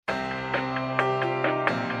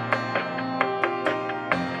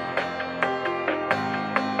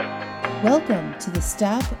Welcome to the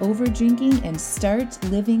Stop Overdrinking and Start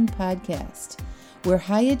Living podcast, where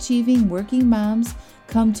high-achieving working moms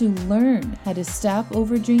come to learn how to stop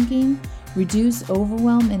overdrinking, reduce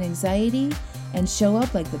overwhelm and anxiety, and show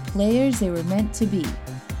up like the players they were meant to be.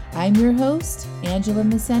 I'm your host, Angela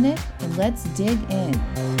Masenik, and let's dig in.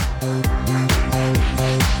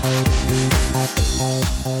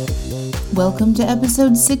 Welcome to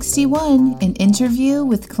episode 61, an interview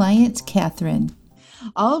with client Catherine.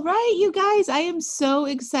 All right, you guys, I am so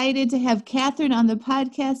excited to have Catherine on the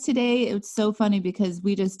podcast today. It's so funny because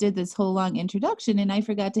we just did this whole long introduction and I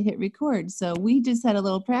forgot to hit record. So we just had a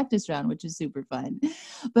little practice round, which is super fun.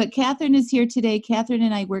 But Catherine is here today. Catherine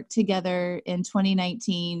and I worked together in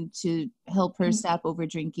 2019 to help her stop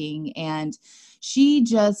overdrinking. And she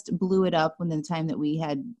just blew it up when the time that we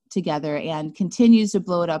had together and continues to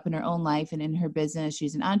blow it up in her own life and in her business.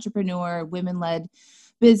 She's an entrepreneur, women-led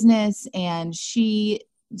business, and she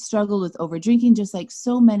struggled with overdrinking just like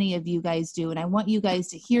so many of you guys do. And I want you guys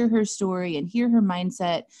to hear her story and hear her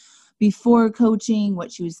mindset before coaching,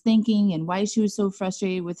 what she was thinking and why she was so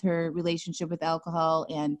frustrated with her relationship with alcohol,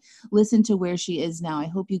 and listen to where she is now. I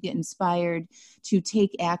hope you get inspired to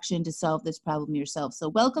take action to solve this problem yourself. So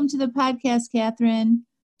welcome to the podcast, Catherine.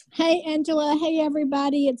 Hey, Angela. Hey,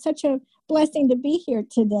 everybody. It's such a blessing to be here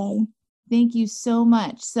today. Thank you so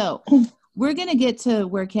much. So we're going to get to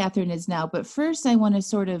where Catherine is now, but first I want to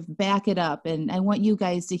sort of back it up, and I want you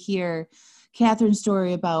guys to hear Catherine's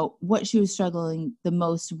story about what she was struggling the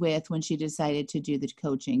most with when she decided to do the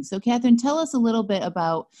coaching. So Catherine, tell us a little bit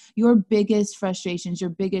about your biggest frustrations, your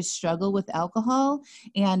biggest struggle with alcohol,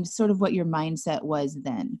 and sort of what your mindset was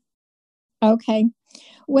then. Okay.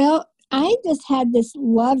 Well, I just had this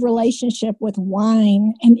love relationship with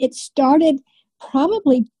wine, and it started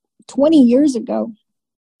probably 20 years ago.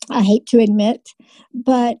 I hate to admit,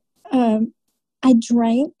 but I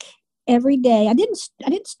drank every day. I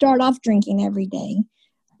didn't start off drinking every day,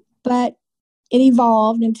 but it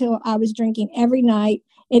evolved until I was drinking every night.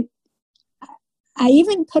 I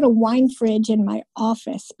even put a wine fridge in my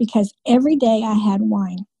office because every day I had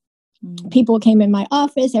wine. People came in my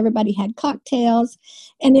office, everybody had cocktails,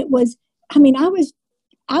 and I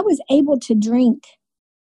was able to drink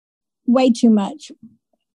way too much.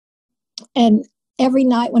 And every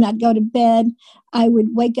night when I'd go to bed, I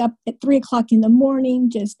would wake up at 3:00 in the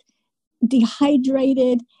morning, just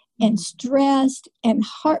dehydrated and stressed and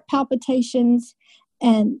heart palpitations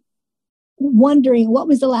and wondering what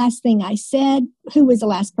was the last thing I said, who was the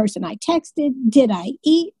last person I texted, did I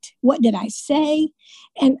eat, what did I say?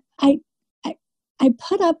 And I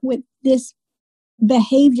put up with this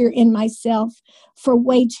behavior in myself for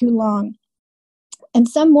way too long. And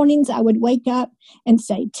some mornings I would wake up and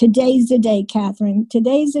say, today's the day, Catherine.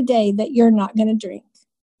 Today's the day that you're not going to drink.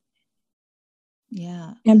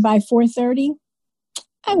 Yeah. And by 4:30,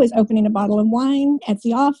 I was opening a bottle of wine at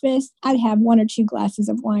the office. I'd have 1 or 2 glasses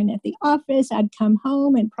of wine at the office. I'd come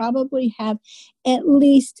home and probably have at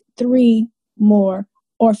least 3 more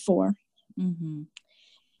or 4. Mm-hmm.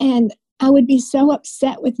 And I would be so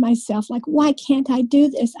upset with myself. Like, why can't I do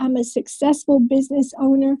this? I'm a successful business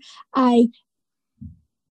owner. I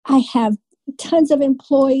have tons of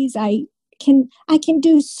employees. I can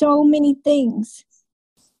do so many things,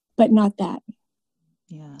 but not that.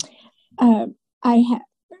 Yeah. I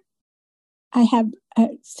have a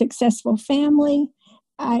successful family.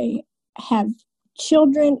 I have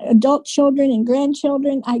children, adult children and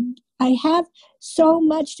grandchildren. I have so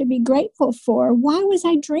much to be grateful for. Why was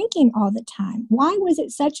I drinking all the time? Why was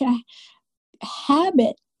it such a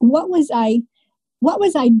habit? What was I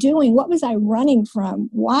doing? What was I running from?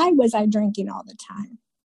 Why was I drinking all the time?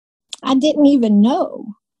 I didn't even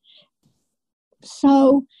know.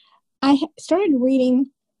 So I started reading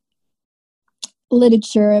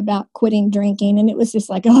literature about quitting drinking, and it was just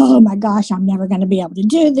like, oh my gosh, I'm never going to be able to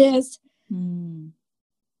do this. And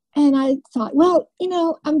I thought, well,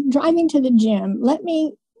 I'm driving to the gym. Let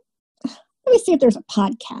me see if there's a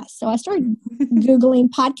podcast. So I started Googling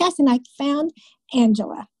podcasts, and I found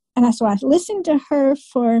Angela. And so I listened to her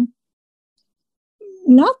for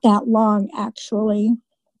not that long, actually,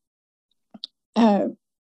 a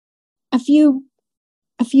few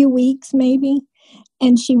weeks maybe.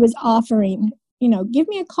 And she was offering, give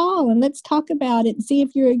me a call and let's talk about it and see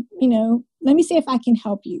if you're, let me see if I can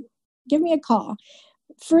help you. Give me a call.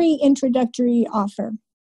 Free introductory offer,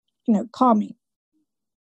 call me.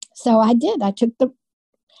 So I did.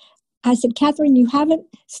 I said, Catherine, you haven't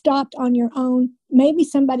stopped on your own. Maybe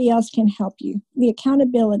somebody else can help you. The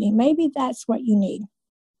accountability, maybe that's what you need.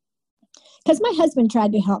 because my husband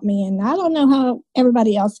tried to help me, and I don't know how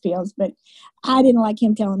everybody else feels, but I didn't like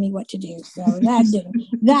him telling me what to do. So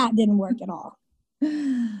that didn't work at all.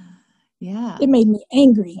 Yeah. It made me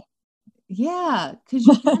angry. Yeah, because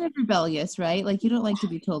you're kind of rebellious, right? Like you don't like to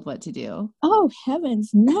be told what to do. Oh,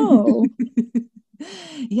 heavens, no.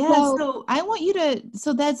 Yeah, so I want you to,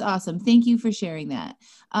 so that's awesome. Thank you for sharing that.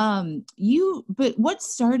 But what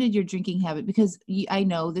started your drinking habit? Because I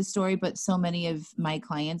know this story, but so many of my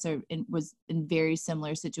clients was in very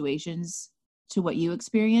similar situations to what you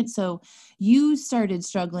experienced. So you started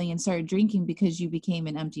struggling and started drinking because you became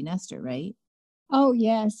an empty nester, right? Oh,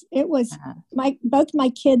 yes. It was both my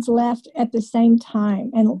kids left at the same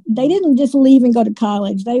time, and they didn't just leave and go to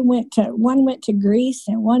college. One went to Greece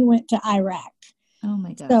and one went to Iraq. Oh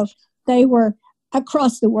my gosh. So they were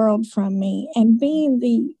across the world from me, and being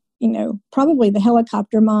the, probably the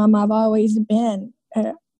helicopter mom I've always been,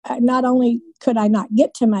 not only could I not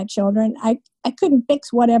get to my children, I couldn't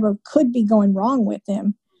fix whatever could be going wrong with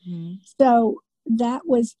them. Mm-hmm. So that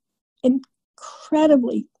was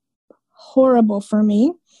incredibly horrible for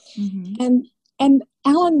me. Mm-hmm. And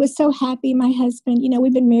Alan was so happy, my husband.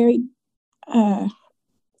 We've been married, I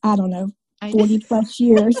don't know, 40 plus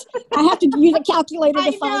years. I have to use a calculator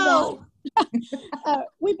to find out.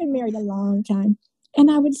 We've been married a long time. And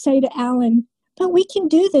I would say to Alan, but we can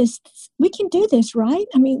do this. We can do this, right?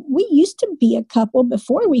 I mean, we used to be a couple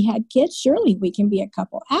before we had kids. Surely we can be a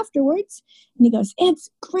couple afterwards. And he goes, it's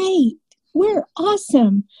great. We're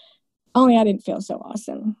awesome. Only I didn't feel so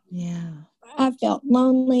awesome. Yeah. I felt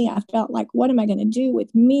lonely. I felt like, what am I going to do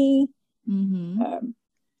with me? Mm-hmm.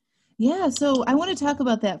 Yeah. So I want to talk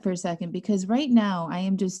about that for a second, because right now I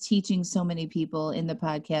am just teaching so many people in the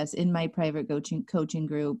podcast, in my private coaching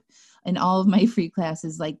group, and all of my free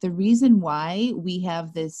classes. Like, the reason why we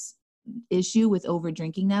have this issue with over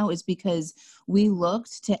drinking now is because we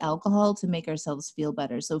looked to alcohol to make ourselves feel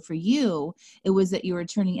better. So for you, it was that you were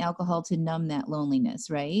turning alcohol to numb that loneliness,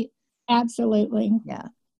 right? Absolutely. Yeah.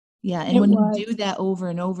 Yeah. And when you do that over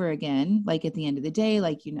and over again, like at the end of the day,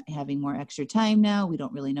 like you're having more extra time now, we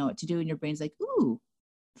don't really know what to do. And your brain's like, ooh,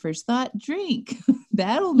 first thought, drink.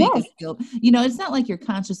 That'll make us feel, it's not like you're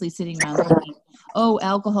consciously sitting around thinking, oh,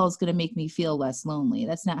 alcohol is going to make me feel less lonely.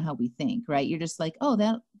 That's not how we think, right? You're just like, oh,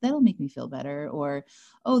 that'll make me feel better. Or,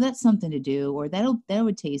 oh, that's something to do. Or that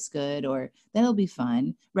would taste good. Or that'll be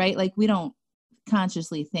fun, right? Like, we don't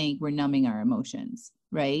consciously think we're numbing our emotions,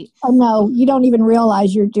 right? Oh, no, you don't even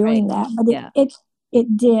realize you're doing that. But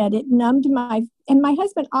it did. It numbed and my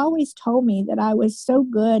husband always told me that I was so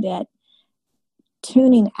good at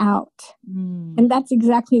tuning out. And that's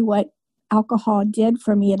exactly what alcohol did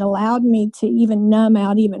for me. It allowed me to even numb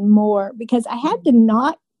out even more, because I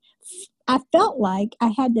felt like I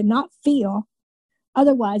had to not feel.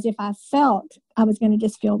 Otherwise, if I felt, I was going to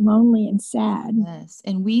just feel lonely and sad. Yes.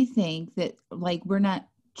 And we think that, like, we're not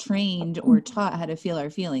trained or taught how to feel our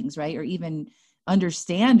feelings, right? Or even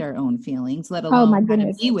understand our own feelings, let alone how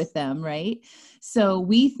to be with them, right? So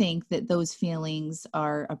we think that those feelings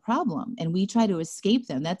are a problem and we try to escape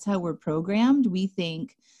them. That's how we're programmed. We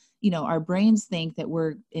think, our brains think that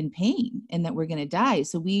we're in pain and that we're going to die.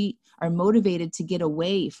 So we are motivated to get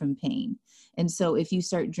away from pain. And so if you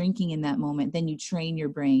start drinking in that moment, then you train your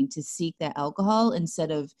brain to seek that alcohol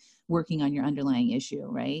instead of working on your underlying issue,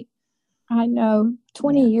 right? I know.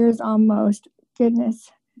 20 years almost.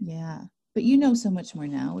 Goodness. Yeah. But you know so much more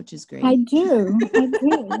now, which is great. I do.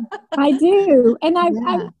 And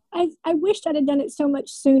I wished I'd have done it so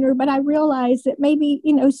much sooner, but I realized that maybe,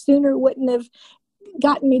 sooner wouldn't have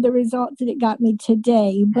gotten me the results that it got me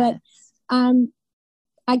today. But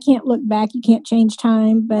I can't look back. You can't change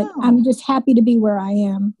time, but I'm just happy to be where I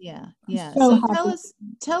am. Yeah. Yeah. So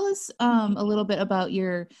tell us a little bit about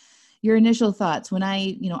your initial thoughts when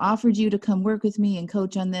I, offered you to come work with me and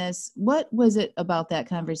coach on this. What was it about that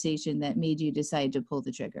conversation that made you decide to pull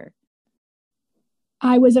the trigger?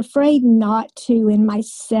 I was afraid not to in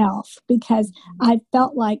myself, because I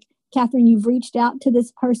felt like, Catherine, you've reached out to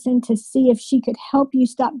this person to see if she could help you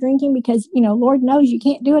stop drinking, because, Lord knows you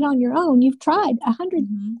can't do it on your own. You've tried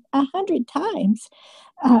 100 times.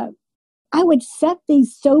 I would set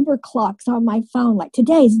these sober clocks on my phone, like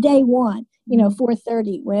today's day one,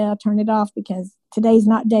 4:30. Well, turn it off because today's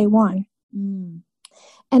not day one.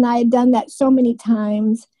 And I had done that so many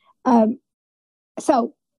times.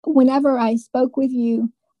 So whenever I spoke with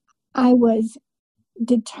you, I was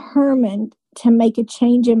determined to make a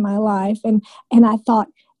change in my life. And I thought,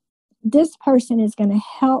 this person is going to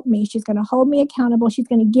help me. She's going to hold me accountable. She's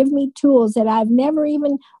going to give me tools that I've never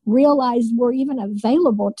even realized were even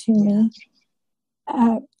available to me.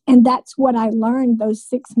 And that's what I learned those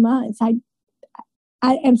 6 months.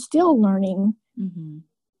 I am still learning, mm-hmm.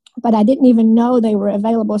 but I didn't even know they were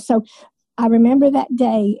available. So I remember that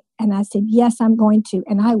day and I said, yes, I'm going to.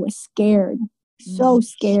 And I was scared, so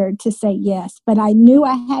scared to say yes. But I knew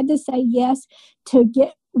I had to say yes to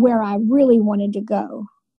get where I really wanted to go.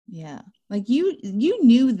 Yeah. Like you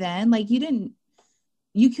knew then, like you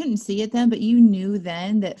couldn't see it then, but you knew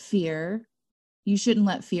then that you shouldn't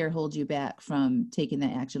let fear hold you back from taking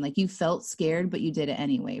that action. Like you felt scared, but you did it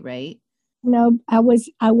anyway, right? No, I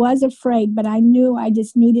was afraid, but I knew I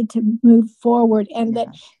just needed to move forward, and that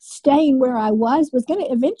staying where I was going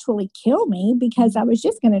to eventually kill me, because I was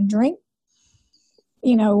just going to drink,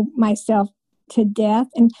 myself to death.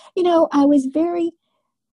 And, I was very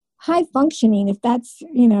high functioning, if that's,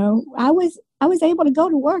 I was able to go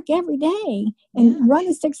to work every day and run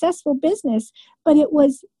a successful business, but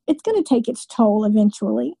it's going to take its toll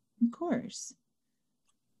eventually. Of course.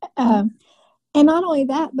 And not only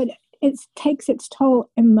that, but it takes its toll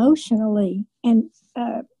emotionally and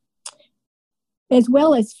as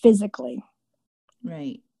well as physically.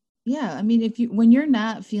 Right. Yeah. I mean, when you're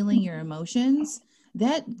not feeling your emotions,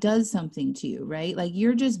 that does something to you, right? Like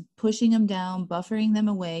you're just pushing them down, buffering them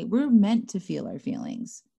away. We're meant to feel our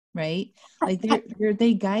feelings, right? Like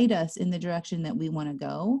they guide us in the direction that we want to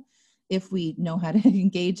go if we know how to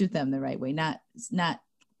engage with them the right way, not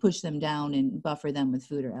push them down and buffer them with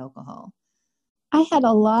food or alcohol. I had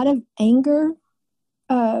a lot of anger.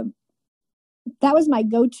 That was my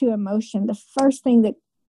go-to emotion. The first thing that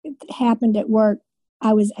happened at work,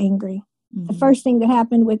 I was angry. Mm-hmm. The first thing that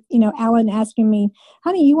happened with, Alan asking me,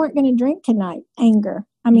 honey, you weren't going to drink tonight. Anger.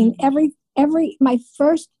 I mean, my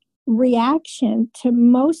first reaction to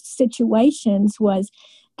most situations was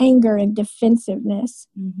anger and defensiveness.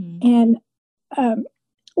 Mm-hmm. And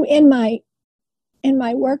in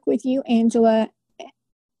my work with you, Angela,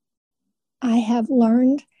 I have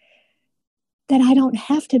learned that I don't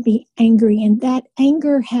have to be angry, and that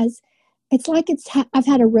anger it's like I've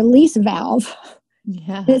had a release valve.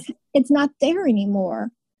 Yeah. It's not there anymore.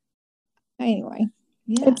 Anyway,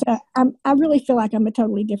 I really feel like I'm a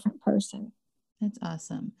totally different person. That's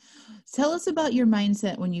awesome. Tell us about your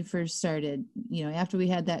mindset when you first started. After we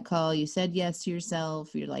had that call, you said yes to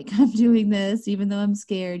yourself. You're like, I'm doing this, even though I'm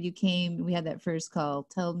scared. You came, we had that first call.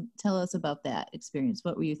 Tell us about that experience.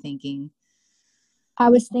 What were you thinking? I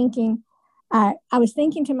was thinking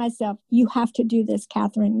to myself, you have to do this,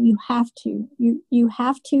 Catherine. You have to. You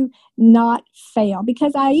have to not fail.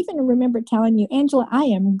 Because I even remember telling you, Angela, I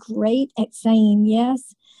am great at saying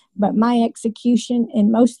yes, but my execution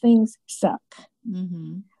in most things suck.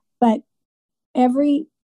 Mm-hmm. But every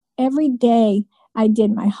day I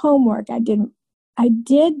did my homework. I did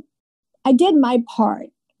my part.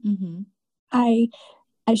 Mm-hmm. I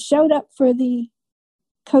showed up for the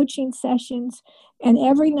coaching sessions, and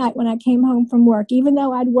every night when I came home from work, even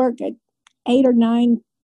though I'd work at 8 or 9,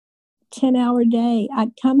 10-hour day,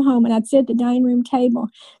 I'd come home and I'd sit at the dining room table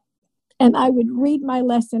and I would read my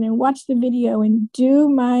lesson and watch the video and do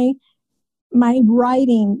my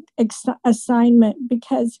writing assignment,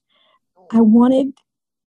 because I wanted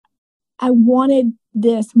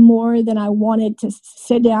this more than I wanted to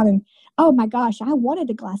sit down and, oh my gosh, I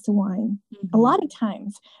wanted a glass of wine a lot of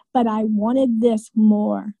times, but I wanted this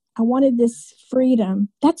more. I wanted this freedom.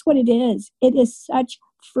 That's what it is. It is such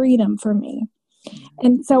freedom for me.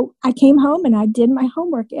 And so I came home and I did my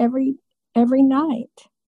homework every night.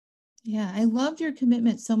 Yeah, I loved your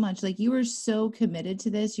commitment so much. Like you were so committed to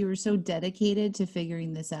this. You were so dedicated to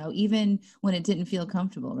figuring this out, even when it didn't feel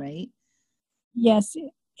comfortable, right? Yes,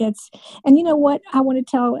 and you know what? I want to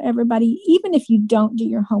tell everybody, even if you don't do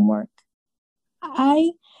your homework,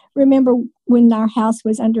 I remember when our house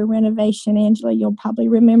was under renovation, Angela, you'll probably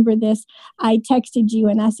remember this. I texted you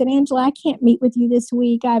and I said, Angela, I can't meet with you this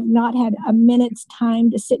week. I've not had a minute's time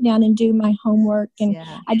to sit down and do my homework. And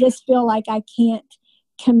I just feel like I can't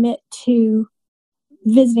commit to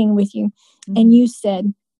visiting with you. Mm-hmm. And you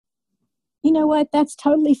said, you know what, that's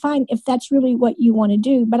totally fine if that's really what you want to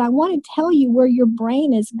do. But I want to tell you where your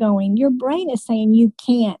brain is going. Your brain is saying you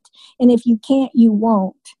can't. And if you can't, you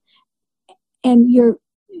won't. And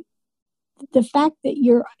the fact that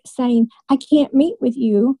you're saying, I can't meet with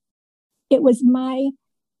you, it was my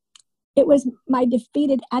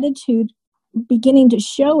defeated attitude beginning to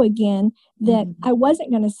show again that I wasn't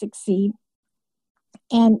going to succeed.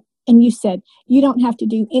 And you said, you don't have to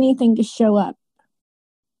do anything to show up.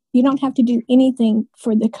 You don't have to do anything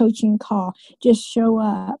for the coaching call. Just show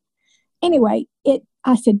up. Anyway,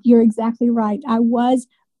 I said, you're exactly right. I was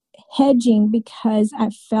hedging because I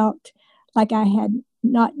felt like I had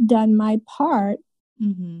not done my part.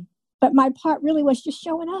 Mm-hmm. But my part really was just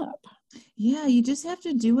showing up. Yeah, you just have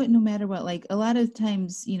to do it no matter what. Like a lot of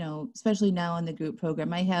times, especially now in the group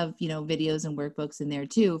program, I have, videos and workbooks in there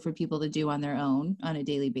too for people to do on their own on a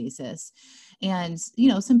daily basis. And,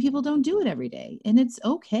 some people don't do it every day, and it's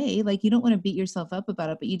okay. Like you don't want to beat yourself up about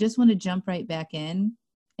it, but you just want to jump right back in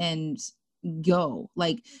and go.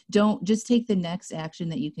 Like don't just take the next action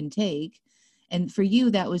that you can take. And for you,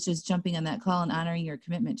 that was just jumping on that call and honoring your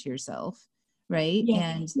commitment to yourself. Right. Yes.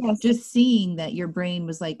 And Yes. just seeing that your brain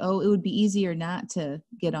was like, oh, it would be easier not to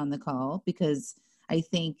get on the call because I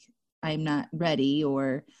think I'm not ready,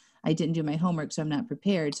 or I didn't do my homework, so I'm not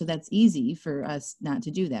prepared. So that's easy for us not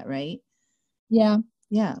to do that. Right. Yeah.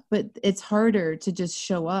 Yeah. But it's harder to just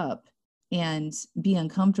show up and be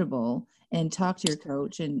uncomfortable and talk to your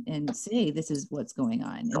coach and say, this is what's going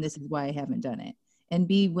on and this is why I haven't done it. And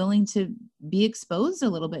be willing to be exposed a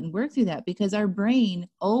little bit and work through that, because our brain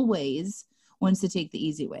always wants to take the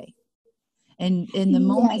easy way. And in the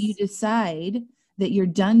moment you decide that you're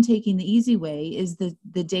done taking the easy way is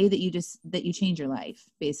the day that you change your life,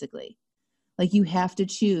 basically. Like you have to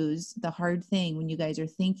choose the hard thing when you guys are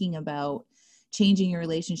thinking about changing your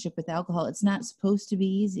relationship with alcohol. It's not supposed to be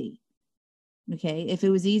easy. Okay. If it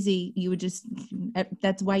was easy, you would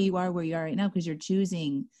that's why you are where you are right now, because you're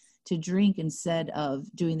choosing to drink instead of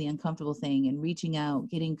doing the uncomfortable thing and reaching out,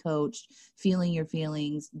 getting coached, feeling your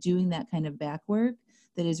feelings, doing that kind of back work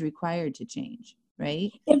that is required to change,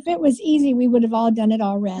 right? If it was easy, we would have all done it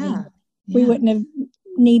already. Yeah. We wouldn't have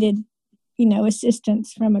needed,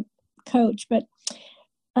 assistance from a coach. But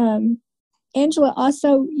Angela,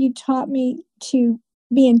 also you taught me to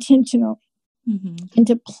be intentional and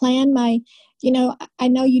to plan my, I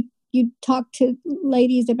know you talk to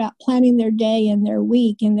ladies about planning their day and their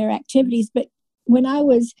week and their activities, but when I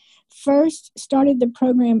was first started the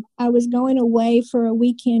program, I was going away for a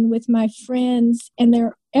weekend with my friends,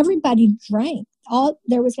 and everybody drank.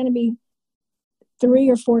 There was going to be 3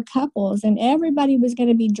 or 4 couples, and everybody was going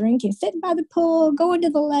to be drinking, sitting by the pool, going to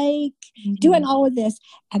the lake, doing all of this.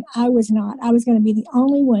 And I was not. I was going to be the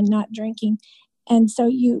only one not drinking. And so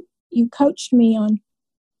you coached me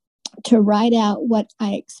to write out what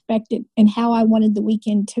I expected and how I wanted the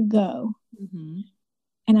weekend to go.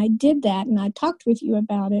 And I did that, and I talked with you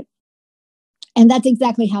about it. And that's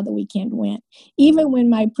exactly how the weekend went. Even when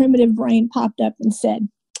my primitive brain popped up and said,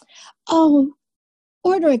 oh,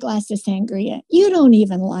 order a glass of sangria. You don't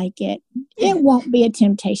even like it. It won't be a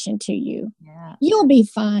temptation to you. Yeah. You'll be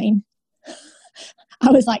fine. I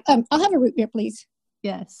was like, I'll have a root beer, please.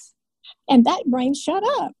 Yes. And that brain shut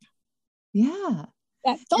up. Yeah.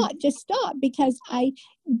 That thought just stopped because I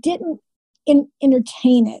didn't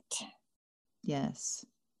entertain it. Yes.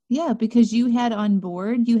 Yeah, because you had on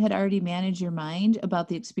board, you had already managed your mind about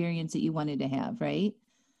the experience that you wanted to have, right?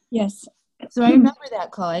 Yes. So I remember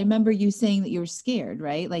that call. I remember you saying that you were scared,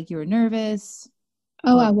 right? Like you were nervous.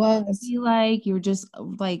 Oh, I was. You were just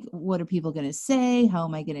like, what are people going to say? How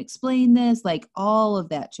am I going to explain this? Like all of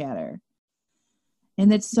that chatter.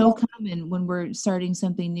 And that's so common when we're starting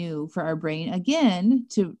something new for our brain, again,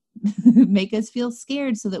 to make us feel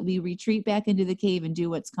scared so that we retreat back into the cave and do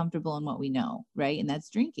what's comfortable and what we know, right? And that's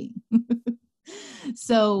drinking.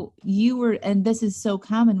 So and this is so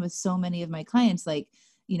common with so many of my clients, like,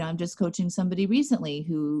 I'm just coaching somebody recently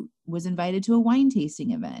who was invited to a wine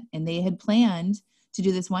tasting event, and they had planned to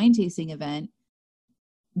do this wine tasting event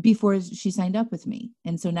before she signed up with me.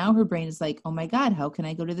 And so now her brain is like, oh my God, how can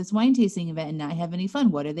I go to this wine tasting event and not have any fun?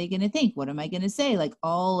 What are they going to think? What am I going to say? Like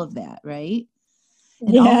all of that, right?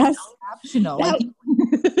 And yes. all optional.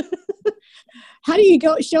 How do you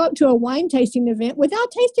show up to a wine tasting event without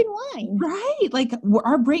tasting wine? Right. Like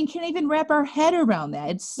our brain can't even wrap our head around that.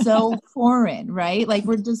 It's so foreign, right? Like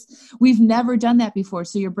we've never done that before.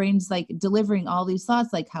 So your brain's like delivering all these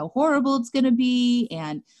thoughts, like how horrible it's going to be.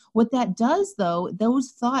 And what that does though, those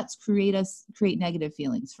thoughts create negative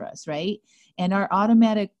feelings for us, right? And our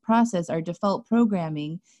automatic process, our default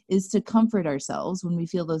programming is to comfort ourselves when we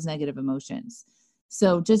feel those negative emotions.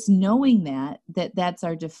 So just knowing that's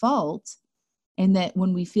our default, and that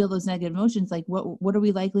when we feel those negative emotions, like what are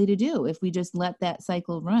we likely to do if we just let that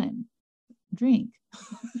cycle run? Drink,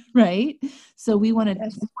 right? So we want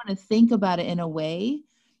to think about it in a way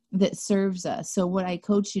that serves us. So what I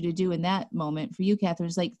coach you to do in that moment for you, Catherine,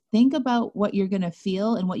 is like, think about what you're going to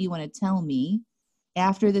feel and what you want to tell me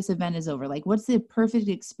after this event is over. Like, what's the perfect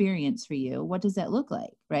experience for you? What does that look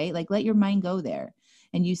like, right? Like, let your mind go there.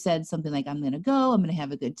 And you said something like, I'm going to go, I'm going to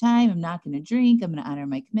have a good time. I'm not going to drink. I'm going to honor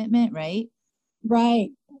my commitment, right? Right.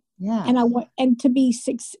 Yeah. And I want, and to be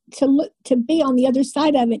on the other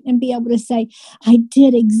side of it and be able to say, I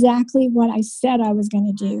did exactly what I said I was going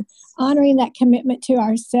to do, honoring that commitment to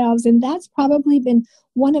ourselves. And that's probably been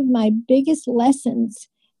one of my biggest lessons,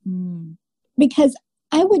 because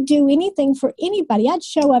I would do anything for anybody. I'd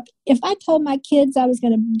show up. If I told my kids I was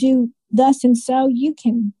going to do thus and so, you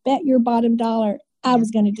can bet your bottom dollar I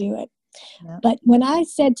was going to do it. Yep. But when I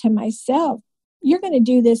said to myself, you're going to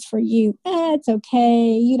do this for you, it's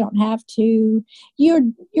okay. You don't have to. You're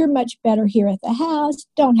much better here at the house.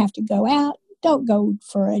 Don't have to go out. Don't go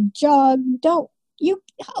for a jog. You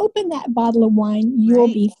open that bottle of wine. You'll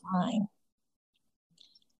be fine.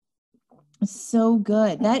 So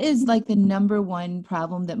good. That is like the number one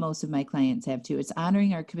problem that most of my clients have too. It's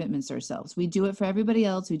honoring our commitments to ourselves. We do it for everybody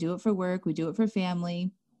else. We do it for work. We do it for family.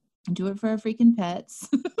 We do it for our freaking pets.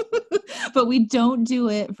 But we don't do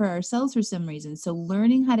it for ourselves for some reason. So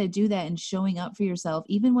learning how to do that and showing up for yourself,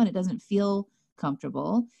 even when it doesn't feel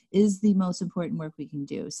comfortable, is the most important work we can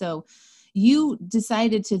do. So you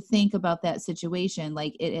decided to think about that situation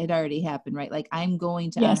like it had already happened, right? Like, I'm going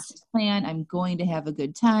to honor this plan. I'm going to have a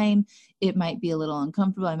good time. It might be a little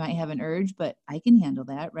uncomfortable. I might have an urge, but I can handle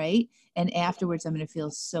that, right? And afterwards, I'm going to feel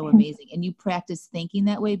so amazing. And you practiced thinking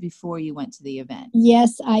that way before you went to the event.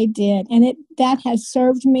 Yes, I did. And that has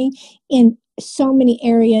served me in so many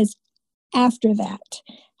areas after that.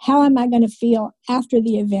 How am I going to feel after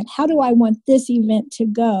the event? How do I want this event to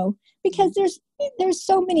go? Because there's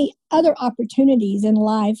so many other opportunities in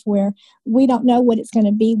life where we don't know what it's going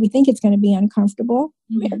to be. We think it's going to be uncomfortable.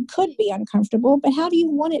 It could be uncomfortable, but how do you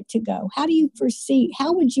want it to go? How do you foresee?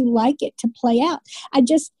 How would you like it to play out? I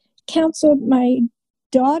just counseled my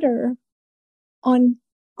daughter on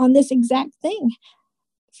this exact thing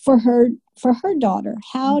for her daughter.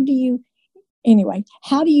 How does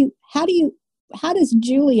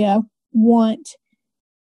Julia want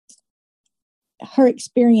her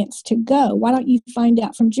experience to go? Why don't you find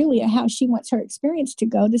out from Julia how she wants her experience to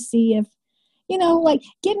go, to see if, like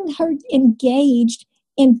getting her engaged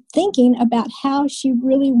in thinking about how she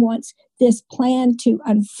really wants this plan to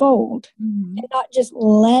unfold, and not just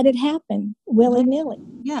let it happen willy-nilly.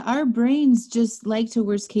 Yeah, our brains just like to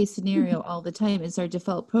worst case scenario all the time. It's our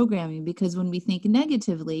default programming, because when we think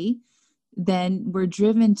negatively, then we're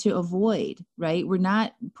driven to avoid, right? We're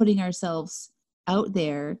not putting ourselves out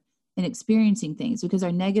there and experiencing things, because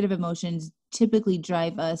our negative emotions typically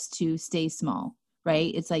drive us to stay small,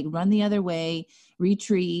 right? It's like run the other way,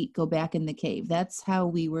 retreat, go back in the cave. That's how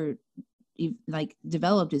we were like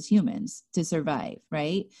developed as humans to survive,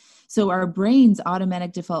 right? So our brain's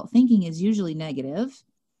automatic default thinking is usually negative.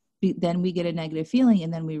 Then we get a negative feeling,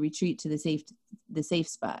 and then we retreat to the safe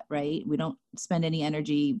spot, right? We don't spend any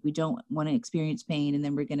energy. We don't want to experience pain. And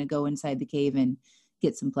then we're going to go inside the cave and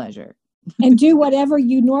get some pleasure. And do whatever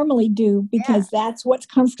you normally do, because that's what's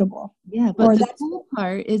comfortable. Yeah, but the cool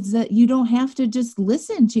part is that you don't have to just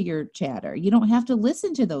listen to your chatter. You don't have to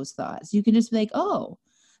listen to those thoughts. You can just be like, oh,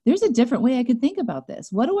 there's a different way I could think about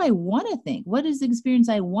this. What do I want to think? What is the experience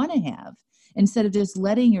I want to have? Instead of just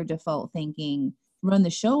letting your default thinking run the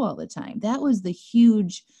show all the time. That was the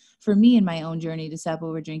huge, for me in my own journey to stop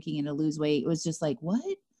over drinking and to lose weight. It was just like, what?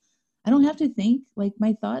 I don't have to think, like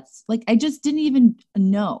my thoughts. Like I just didn't even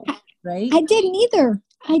know, right? I didn't either.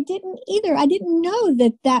 I didn't know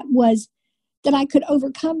that I could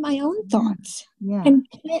overcome my own thoughts and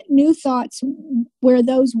plant new thoughts where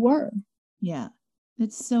those were. Yeah.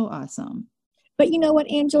 It's so awesome. But you know what,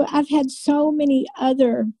 Angela, I've had so many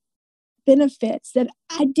other benefits that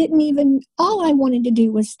all I wanted to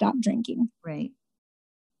do was stop drinking. Right.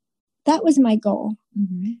 That was my goal.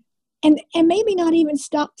 And maybe not even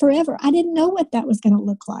stop forever. I didn't know what that was going to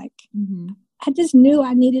look like. I just knew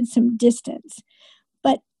I needed some distance.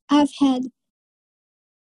 But I've had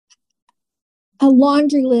a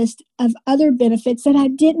laundry list of other benefits that I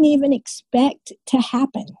didn't even expect to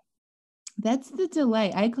happen. That's the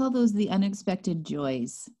delight. I call those the unexpected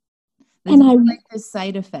joys. And I like the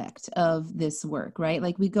side effect of this work, right?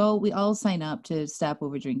 Like we all sign up to stop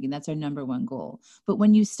over drinking. That's our number one goal. But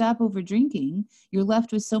when you stop over drinking, you're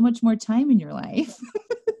left with so much more time in your life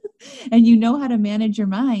and you know how to manage your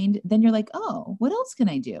mind. Then you're like, oh, what else can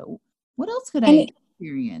I do? What else could I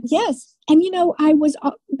experience? Yes. And I was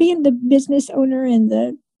being the business owner and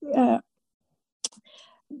the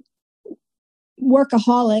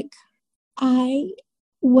workaholic. I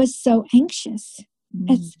was so anxious.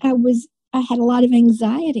 I had a lot of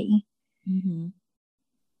anxiety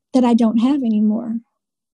that I don't have anymore.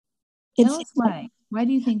 Tell us why. Why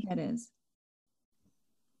do you think that is?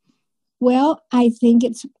 Well, I think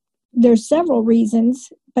there's several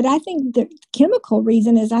reasons, but I think the chemical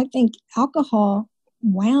reason is I think alcohol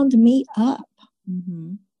wound me up.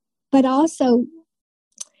 Mm-hmm. But also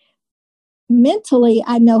mentally,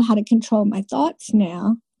 I know how to control my thoughts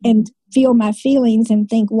now and feel my feelings and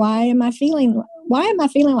think, why am I feeling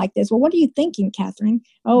like this? Well, what are you thinking, Catherine?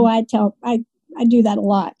 Oh, I do that a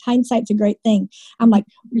lot. Hindsight's a great thing. I'm like,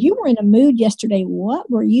 you were in a mood yesterday. What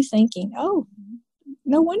were you thinking? Oh,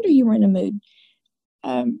 no wonder you were in a mood.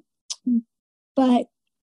 But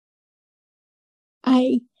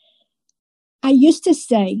I used to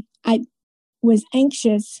say I was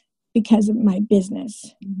anxious because of my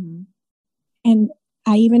business. Mm-hmm. And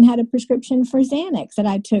I even had a prescription for Xanax that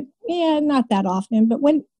I took, not that often, but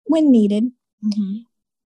when needed. Mm-hmm.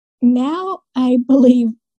 Now I believe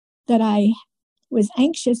that I was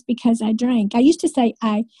anxious because I drank. I used to say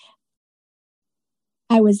I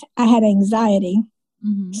had anxiety,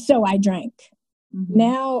 mm-hmm. so I drank. Mm-hmm.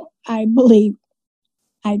 Now I believe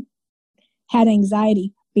I had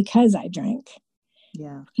anxiety because I drank.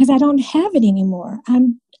 Yeah. Because I don't have it anymore.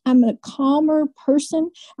 I'm a calmer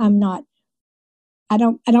person. I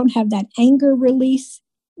don't have that anger release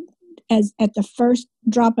as at the first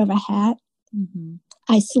drop of a hat. Mm-hmm.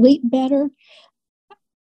 I sleep better.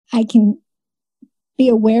 I can be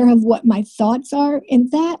aware of what my thoughts are.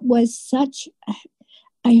 And that was such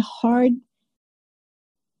a hard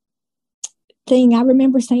thing. I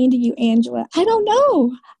remember saying to you, Angela, I don't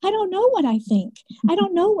know what I think. I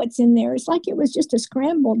don't know what's in there. It's like it was just a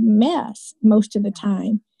scrambled mess most of the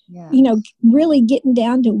time. Yeah. Really getting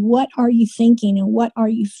down to what are you thinking and what are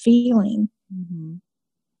you feeling. Mm-hmm.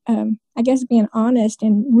 I guess being honest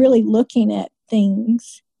and really looking at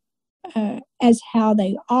things as how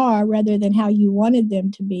they are rather than how you wanted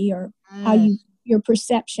them to be or how your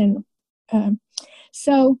perception.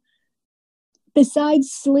 So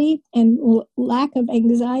besides sleep and lack of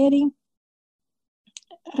anxiety,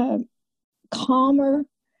 calmer,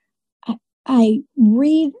 I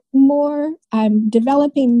read more. I'm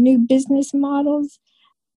developing new business models.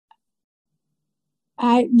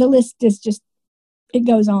 The list is just, it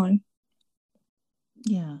goes on.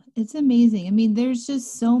 Yeah, it's amazing. I mean, there's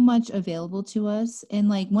just so much available to us. And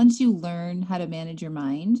like, once you learn how to manage your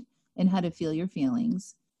mind and how to feel your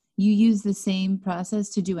feelings, you use the same process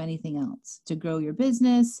to do anything else, to grow your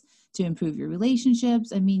business, to improve your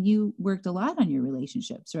relationships. I mean, you worked a lot on your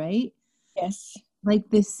relationships, right? Yes. Like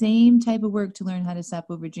the same type of work to learn how to stop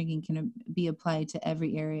over drinking can be applied to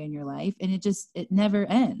every area in your life. And it never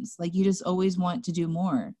ends. Like you just always want to do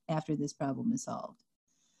more after this problem is solved.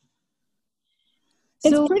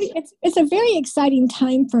 It's a very exciting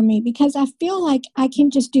time for me because I feel like I can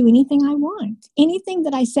just do anything I want. Anything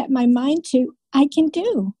that I set my mind to, I can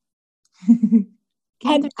do.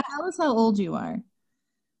 Catherine, tell us how old you are.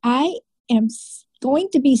 I am going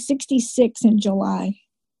to be 66 in July.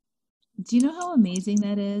 Do you know how amazing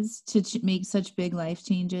that is to make such big life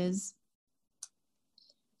changes?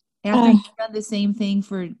 After you've done the same thing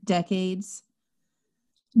for decades?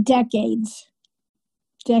 Decades.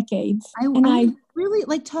 I really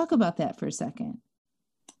like talk about that for a second.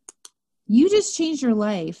 You just changed your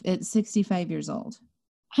life at 65 years old.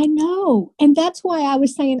 I know. And that's why I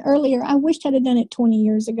was saying earlier, I wished I'd have done it 20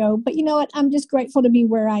 years ago. But you know what? I'm just grateful to be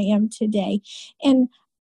where I am today. And,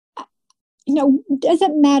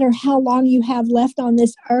 doesn't matter how long you have left on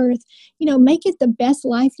this earth, make it the best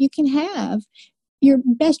life you can have, your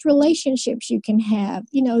best relationships you can have,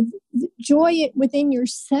 enjoy it within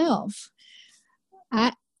yourself.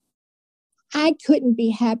 I couldn't be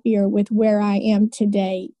happier with where I am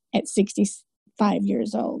today at 65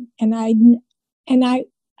 years old. And I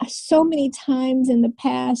so many times in the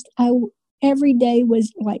past, every day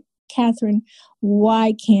was like, Catherine,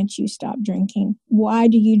 why can't you stop drinking? Why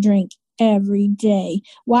do you drink every day?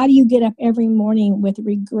 Why do you get up every morning with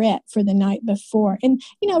regret for the night before? And,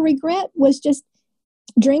 regret was just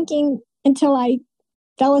drinking until I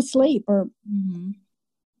fell asleep or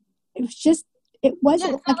it was just, it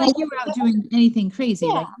wasn't like you were out doing anything crazy,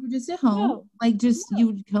 yeah, right? You were just at home, you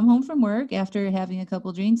would come home from work after having a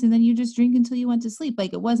couple drinks and then you just drink until you went to sleep.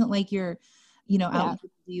 Like it wasn't like you're, out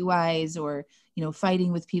with DUIs or,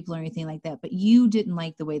 fighting with people or anything like that. But you didn't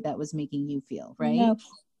like the way that was making you feel, right? No.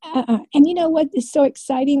 And you know what is so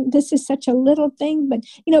exciting? This is such a little thing, but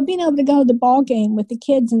being able to go to the ball game with the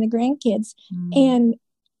kids and the grandkids and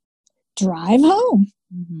drive home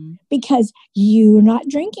because you're not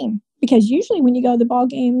drinking. Because usually when you go to the ball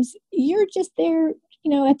games, you're just there,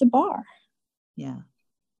 at the bar. Yeah.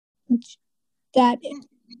 That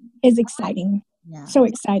is exciting. Yeah. So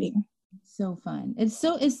exciting. So fun. It's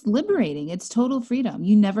liberating. It's total freedom.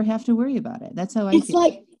 You never have to worry about it. That's how I feel. It's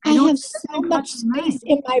like I have so much space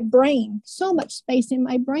in my brain,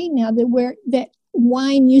 now that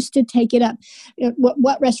wine used to take it up.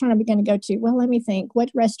 What restaurant are we going to go to? Well, let me think.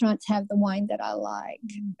 What restaurants have the wine that I like?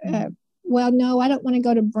 Well, no, I don't want to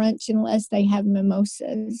go to brunch unless they have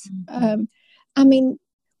mimosas. I mean,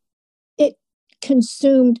 it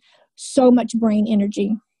consumed so much brain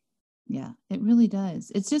energy. Yeah, it really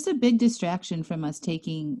does. It's just a big distraction from us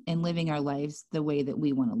taking and living our lives the way that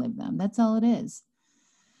we want to live them. That's all it is.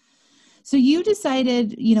 So you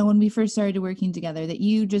decided, when we first started working together, that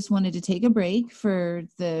you just wanted to take a break for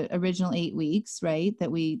the original 8 weeks, right?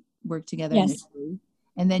 That we worked together initially.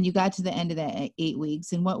 And then you got to the end of that 8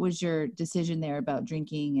 weeks. And what was your decision there about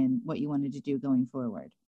drinking and what you wanted to do going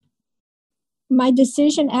forward? My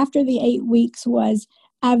decision after the 8 weeks was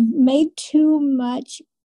I've made too much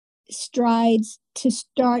strides to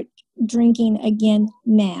start drinking again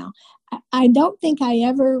now. I don't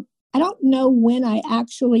know when I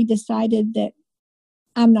actually decided that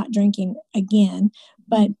I'm not drinking again,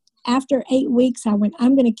 but after 8 weeks, I went,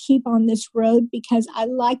 I'm going to keep on this road because I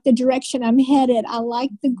like the direction I'm headed. I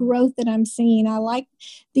like the growth that I'm seeing. I like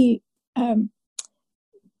the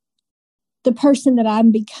person that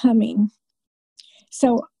I'm becoming.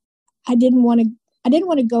 So I didn't want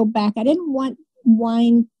to go back. I didn't want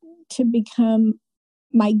wine to become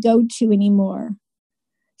my go-to anymore.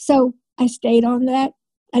 So I stayed on that.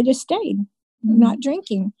 I just stayed, not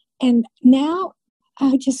drinking. And now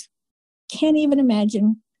I just can't even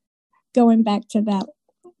imagine going back to that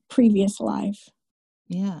previous life.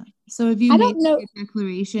 Yeah. So have you made a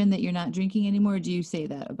declaration that you're not drinking anymore? Or do you say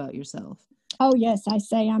that about yourself? Oh, yes. I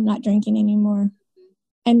say I'm not drinking anymore.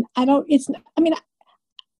 And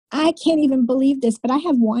I can't even believe this, but I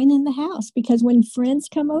have wine in the house because when friends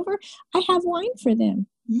come over, I have wine for them.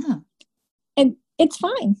 Yeah. And it's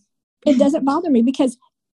fine. It doesn't bother me because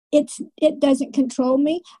it doesn't control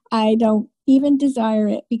me. I don't even desire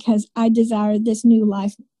it because I desire this new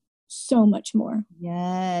life so much more.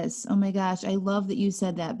 Yes. Oh my gosh. I love that you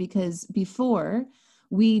said that because before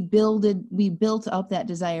we built up that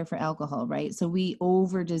desire for alcohol, right? So we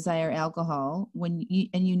over desire alcohol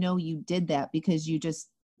you did that because you just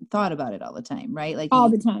thought about it all the time, right? Like all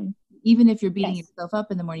the time. Even if you're beating yourself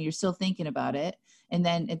up in the morning, you're still thinking about it. And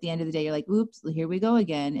then at the end of the day, you're like, oops, here we go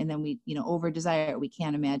again. And then we, over desire it. We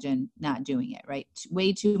can't imagine not doing it, right?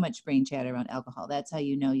 Way too much brain chatter around alcohol. That's how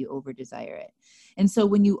you know you over desire it. And so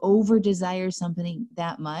when you over desire something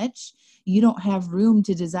that much, you don't have room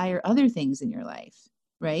to desire other things in your life,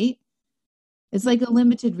 right? It's like a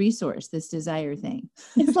limited resource, this desire thing.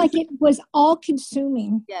 It's like it was all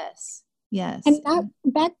consuming. Yes. Yes. And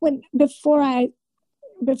before I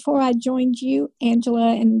joined you,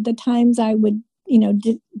 Angela, and the times I would,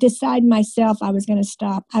 decide myself I was going to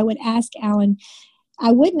stop, I would ask Alan,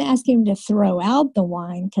 I wouldn't ask him to throw out the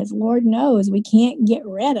wine because Lord knows we can't get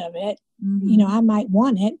rid of it. Mm-hmm. I might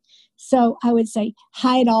want it. So I would say,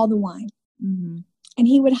 hide all the wine. Mm-hmm. And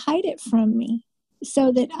he would hide it from me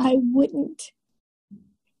so that I wouldn't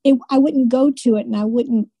go to it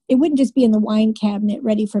and it wouldn't just be in the wine cabinet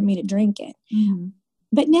ready for me to drink it. Mm-hmm.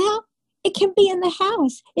 But now it can be in the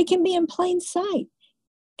house. It can be in plain sight.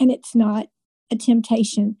 And it's not a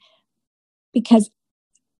temptation because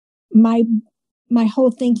my whole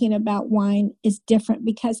thinking about wine is different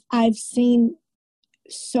because I've seen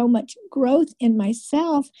so much growth in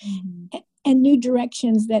myself and new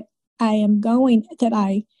directions that I am going that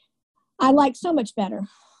I like so much better.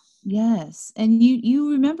 Yes. And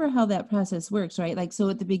you remember how that process works, right? Like, so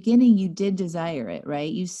at the beginning you did desire it,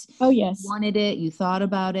 right? Wanted it, you thought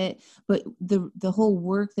about it, but the whole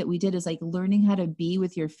work that we did is like learning how to be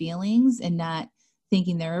with your feelings and not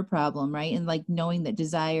thinking they're a problem, right? And like knowing that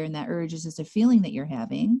desire and that urge is just a feeling that you're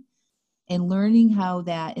having and learning how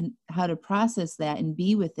to process that and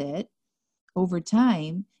be with it over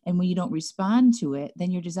time. And when you don't respond to it, then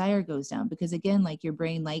your desire goes down because again, like your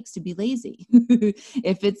brain likes to be lazy.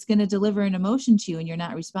 If it's going to deliver an emotion to you and you're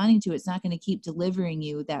not responding to it, it's not going to keep delivering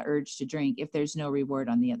you that urge to drink if there's no reward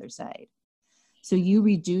on the other side. So you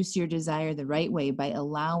reduce your desire the right way by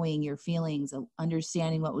allowing your feelings,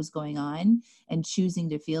 understanding what was going on and choosing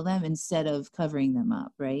to feel them instead of covering them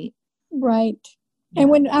up, right? Right. And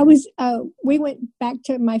when I was, we went back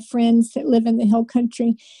to my friends that live in the hill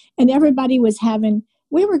country and everybody was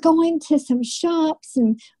we were going to some shops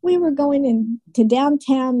and we were going into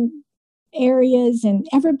downtown areas and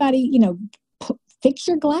everybody, fix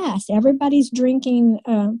your glass. Everybody's drinking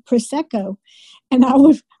Prosecco. And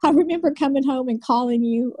I remember coming home and calling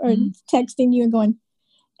you or texting you and going,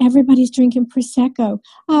 everybody's drinking Prosecco.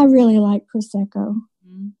 I really like Prosecco.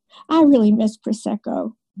 Mm-hmm. I really miss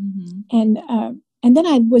Prosecco. Mm-hmm. And then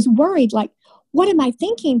I was worried, like, what am I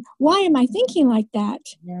thinking? Why am I thinking like that?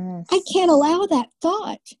 Yes. I can't allow that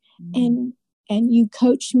thought. Mm-hmm. and you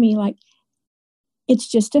coached me like, it's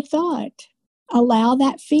just a thought. Allow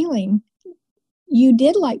that feeling. You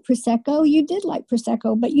did like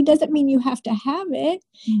Prosecco, but it doesn't mean you have to have it.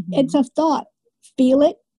 Mm-hmm. It's a thought. Feel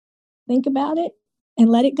it, think about it, and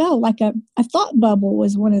let it go. Like a thought bubble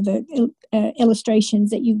was one of the illustrations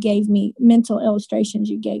that you gave me, mental illustrations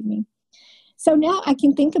you gave me. So now I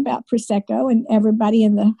can think about Prosecco and everybody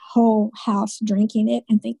in the whole house drinking it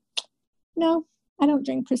and think, no, I don't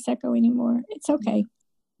drink Prosecco anymore. It's okay.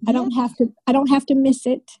 Yeah. I don't have to miss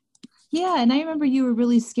it. Yeah. And I remember you were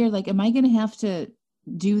really scared. Like, am I going to have to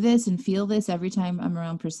do this and feel this every time I'm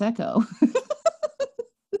around Prosecco?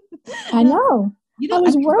 I know. I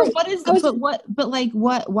was worried. Why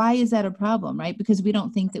is that a problem? Right. Because we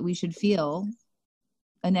don't think that we should feel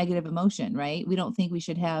a negative emotion, right? We don't think we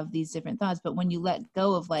should have these different thoughts, but when you let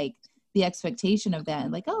go of like the expectation of that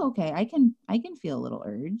and like, oh, okay, I can feel a little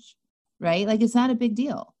urge, right? Like it's not a big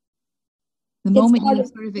deal. The moment you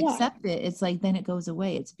sort of accept it, it's like, then it goes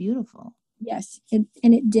away. It's beautiful. Yes. And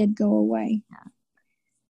it did go away. Yeah.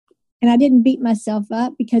 And I didn't beat myself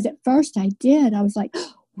up because at first I did. I was like,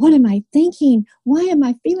 what am I thinking? Why am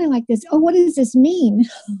I feeling like this? Oh, what does this mean?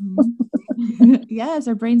 Mm-hmm. Yes,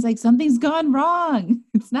 our brain's like, something's gone wrong.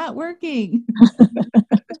 It's not working.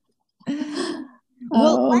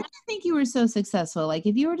 Well, why do you think you were so successful? Like,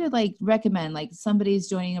 if you were to like recommend, like somebody's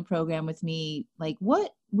joining a program with me, like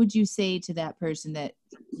what would you say to that person that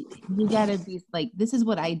you gotta be like, this is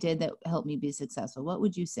what I did that helped me be successful? What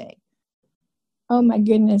would you say? Oh my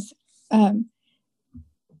goodness.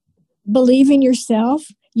 Believe in yourself.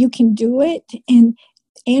 You can do it. And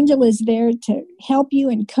Angela's there to help you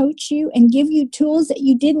and coach you and give you tools that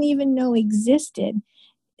you didn't even know existed.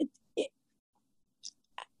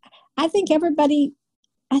 I think anybody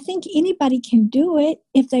can do it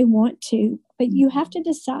if they want to, but you have to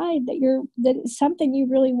decide that it's something you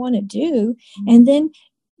really want to do. And then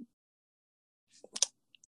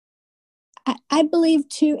I believe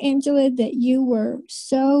too, Angela, that you were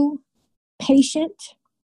so patient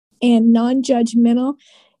and non-judgmental.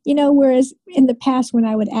 You know, whereas in the past when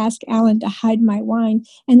I would ask Alan to hide my wine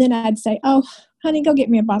and then I'd say, oh, honey, go get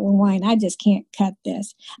me a bottle of wine. I just can't cut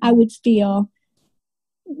this. I would feel,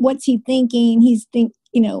 what's he thinking?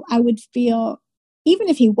 I would feel, even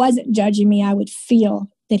if he wasn't judging me, I would feel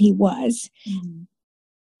that he was. Mm-hmm.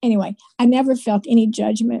 Anyway, I never felt any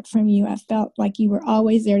judgment from you. I felt like you were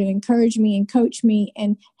always there to encourage me and coach me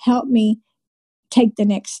and help me take the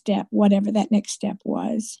next step, whatever that next step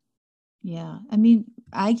was. Yeah. I mean,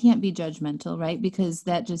 I can't be judgmental, right? Because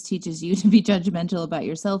that just teaches you to be judgmental about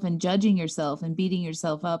yourself, and judging yourself and beating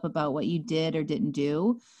yourself up about what you did or didn't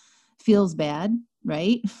do feels bad,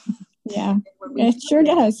 right? Yeah, it sure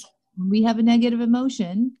does. When we have a negative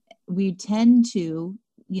emotion, we tend to,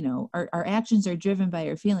 our actions are driven by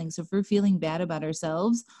our feelings. So if we're feeling bad about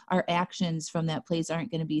ourselves, our actions from that place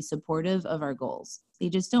aren't going to be supportive of our goals. They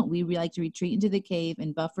just don't. We like to retreat into the cave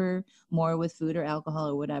and buffer more with food or alcohol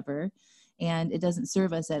or whatever. And it doesn't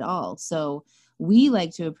serve us at all. So we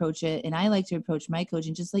like to approach it. And I like to approach my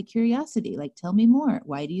coaching just like curiosity, like, tell me more.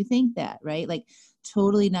 Why do you think that? Right? Like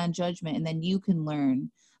totally non-judgment. And then you can learn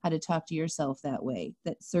how to talk to yourself that way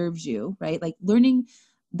that serves you, right? Like learning,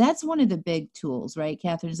 that's one of the big tools, right,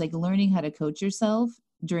 Catherine, is like learning how to coach yourself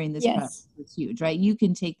during this process. It's huge, right? You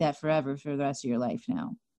can take that forever for the rest of your life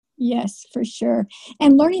now. Yes, for sure.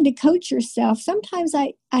 And learning to coach yourself. Sometimes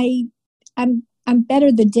I'm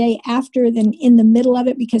better the day after than in the middle of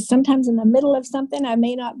it, because sometimes in the middle of something, I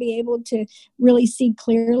may not be able to really see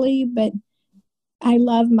clearly, but I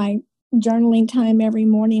love my journaling time every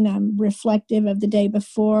morning. I'm reflective of the day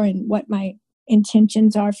before and what my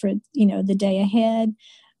intentions are for, the day ahead.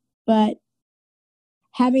 But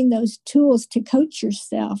having those tools to coach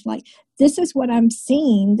yourself, like, this is what I'm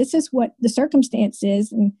seeing, this is what the circumstance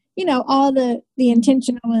is, and all the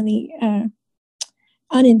intentional and the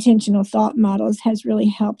unintentional thought models has really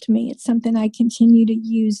helped me. It's something I continue to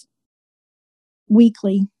use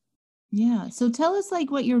weekly. Yeah. So tell us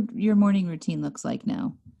like what your morning routine looks like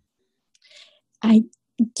now. I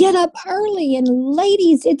get up early, and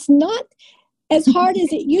ladies, it's not as hard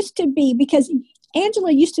as it used to be, because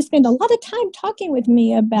Angela used to spend a lot of time talking with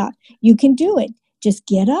me about, you can do it. Just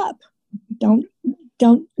get up. Don't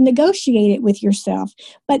negotiate it with yourself.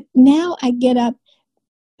 But now I get up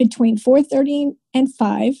between 4:30 and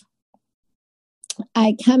 5.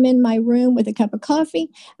 I come in my room with a cup of coffee.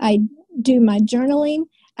 I do my journaling.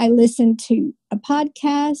 I listen to a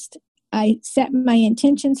podcast. I set my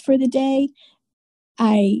intentions for the day.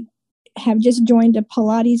 I have just joined a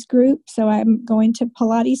Pilates group, so I'm going to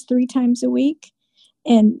Pilates 3 times a week.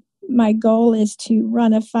 And my goal is to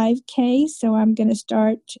run a 5K. So I'm going to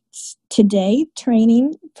start today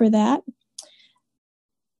training for that.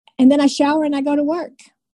 And then I shower and I go to work.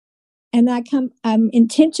 And I'm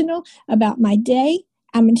intentional about my day.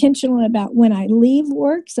 I'm intentional about when I leave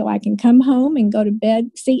work so I can come home and go to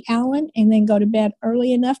bed, see Alan, and then go to bed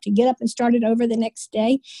early enough to get up and start it over the next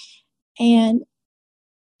day. And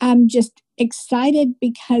I'm just excited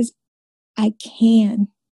because I can,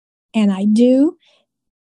 and I do,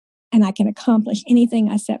 and I can accomplish anything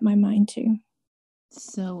I set my mind to.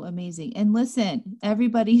 So amazing. And listen,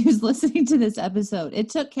 everybody who's listening to this episode, it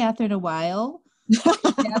took Catherine a while to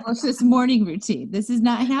establish this morning routine. This does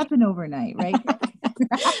not happen overnight, right?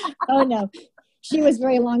 Oh, no. She was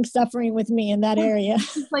very long suffering with me in that area.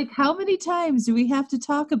 Like, how many times do we have to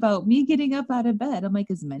talk about me getting up out of bed? I'm like,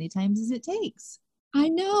 as many times as it takes. I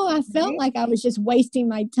know. I felt like I was just wasting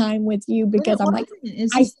my time with you because I'm like,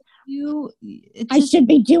 I should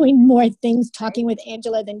be doing more things talking with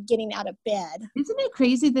Angela than getting out of bed. Isn't it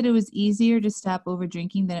crazy that it was easier to stop over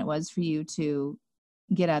drinking than it was for you to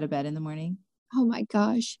get out of bed in the morning? Oh my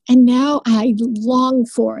gosh. And now I long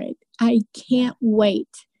for it. I can't wait.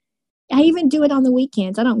 I even do it on the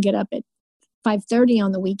weekends. I don't get up at 5:30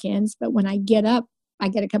 on the weekends, but when I get up, I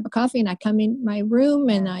get a cup of coffee and I come in my room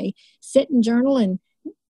and I sit and journal and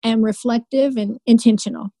am reflective and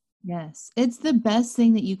intentional. Yes. It's the best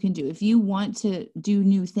thing that you can do. If you want to do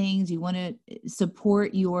new things, you want to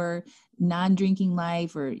support your non-drinking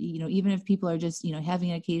life, or, even if people are just,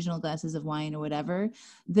 having occasional glasses of wine or whatever,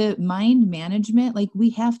 the mind management, like,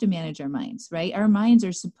 we have to manage our minds, right? Our minds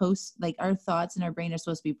are our thoughts in our brain are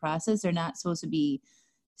supposed to be processed. They're not supposed to be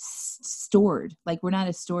stored. Like, we're not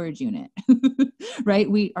a storage unit, right?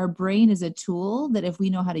 Our brain is a tool that if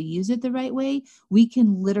we know how to use it the right way, we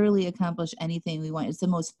can literally accomplish anything we want. It's the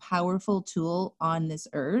most powerful tool on this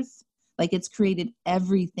earth. Like, it's created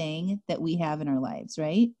everything that we have in our lives,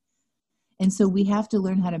 right? And so we have to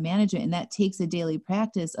learn how to manage it. And that takes a daily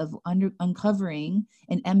practice of uncovering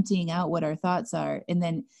and emptying out what our thoughts are, and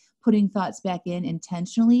then putting thoughts back in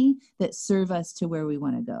intentionally that serve us to where we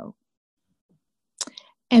want to go.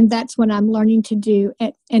 And that's what I'm learning to do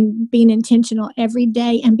and being intentional every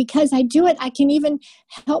day. And because I do it, I can even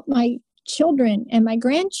help my children and my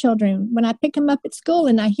grandchildren when I pick them up at school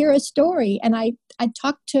and I hear a story. And I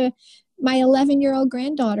talk to my 11-year-old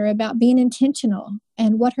granddaughter about being intentional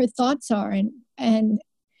and what her thoughts are. And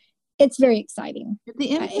it's very exciting.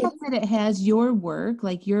 The impact that it has, your work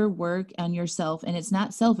on yourself, and it's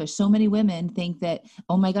not selfish. So many women think that,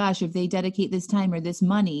 oh my gosh, if they dedicate this time or this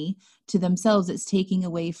money to themselves, it's taking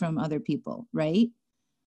away from other people, right?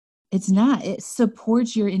 It's not. It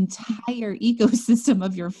supports your entire ecosystem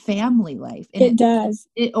of your family life. And it does.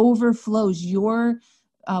 It overflows. Your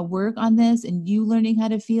work on this and you learning how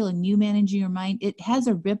to feel and you managing your mind, it has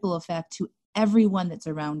a ripple effect to everyone that's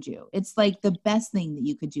around you. It's like the best thing that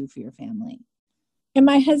you could do for your family. And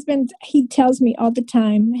my husband, he tells me all the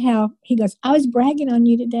time how he goes, I was bragging on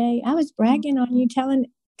you today. I was bragging on you,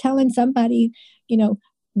 telling somebody,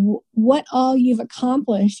 what all you've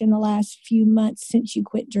accomplished in the last few months since you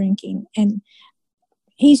quit drinking. And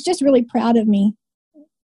he's just really proud of me.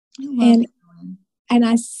 And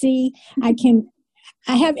I see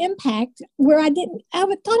I have impact where I thought I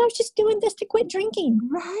was just doing this to quit drinking.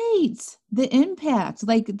 Right. The impact,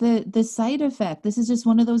 like the side effect. This is just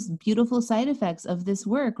one of those beautiful side effects of this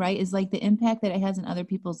work, right? Is like the impact that it has in other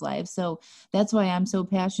people's lives. So that's why I'm so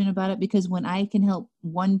passionate about it, because when I can help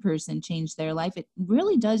one person change their life, it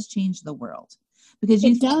really does change the world. Because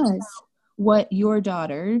it does. What your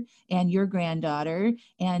daughter and your granddaughter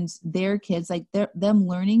and their kids, like them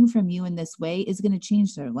learning from you in this way is going to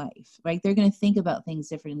change their life, right? They're going to think about things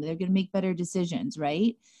differently. They're going to make better decisions,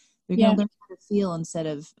 right? They're going to learn how to feel instead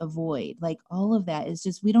of avoid. Like, all of that is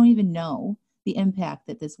just, we don't even know the impact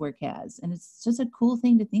that this work has. And it's just a cool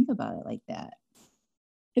thing to think about it like that.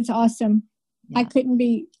 It's awesome. Yeah. I couldn't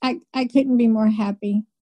be more happy.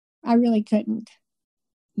 I really couldn't.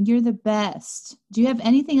 You're the best. Do you have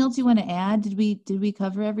anything else you want to add? Did we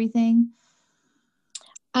cover everything?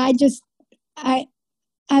 I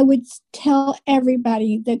would tell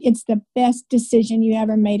everybody that it's the best decision you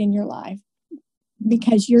ever made in your life,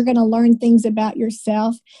 because you're going to learn things about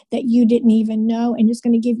yourself that you didn't even know, and it's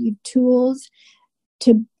going to give you tools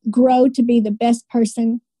to grow to be the best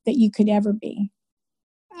person that you could ever be.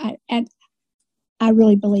 And I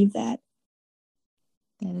really believe that.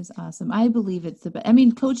 That is awesome. I believe it's the best. I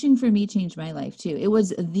mean, coaching for me changed my life too. It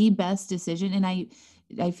was the best decision. And I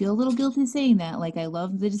feel a little guilty saying that. Like, I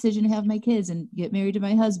love the decision to have my kids and get married to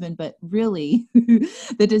my husband, but really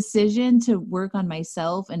the decision to work on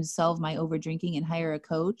myself and solve my over drinking and hire a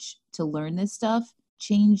coach to learn this stuff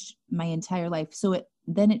changed my entire life. So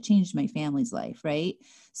then it changed my family's life, right?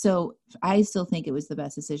 So I still think it was the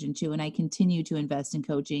best decision too. And I continue to invest in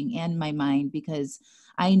coaching and my mind, because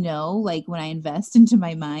I know, like, when I invest into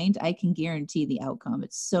my mind, I can guarantee the outcome.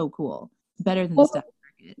 It's so cool. Better than the stock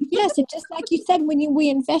market. Yes. And just like you said, when we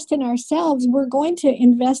invest in ourselves, we're going to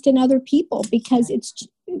invest in other people, because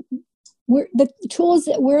we're the tools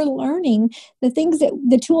that we're learning,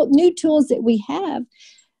 new tools that we have,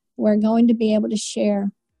 we're going to be able to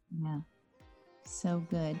share. Yeah. So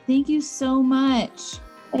good. Thank you so much.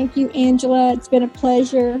 Thank you, Angela. It's been a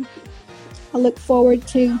pleasure. I look forward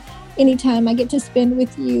to any time I get to spend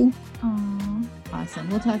with you. Oh, awesome.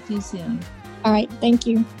 We'll talk to you soon. All right. Thank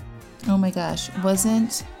you. Oh my gosh.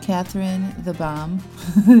 Wasn't Catherine the bomb?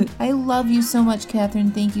 I love you so much,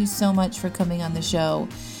 Catherine. Thank you so much for coming on the show.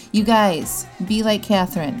 You guys, be like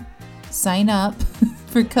Catherine. Sign up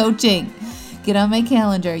for coaching. Get on my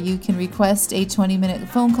calendar. You can request a 20-minute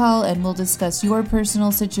phone call and we'll discuss your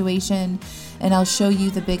personal situation, and I'll show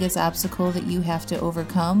you the biggest obstacle that you have to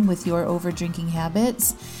overcome with your over-drinking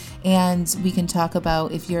habits. And we can talk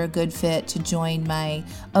about if you're a good fit to join my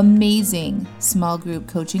amazing small group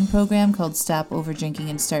coaching program called Stop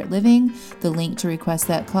Overdrinking and Start Living. The link to request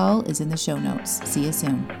that call is in the show notes. See you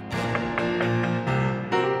soon.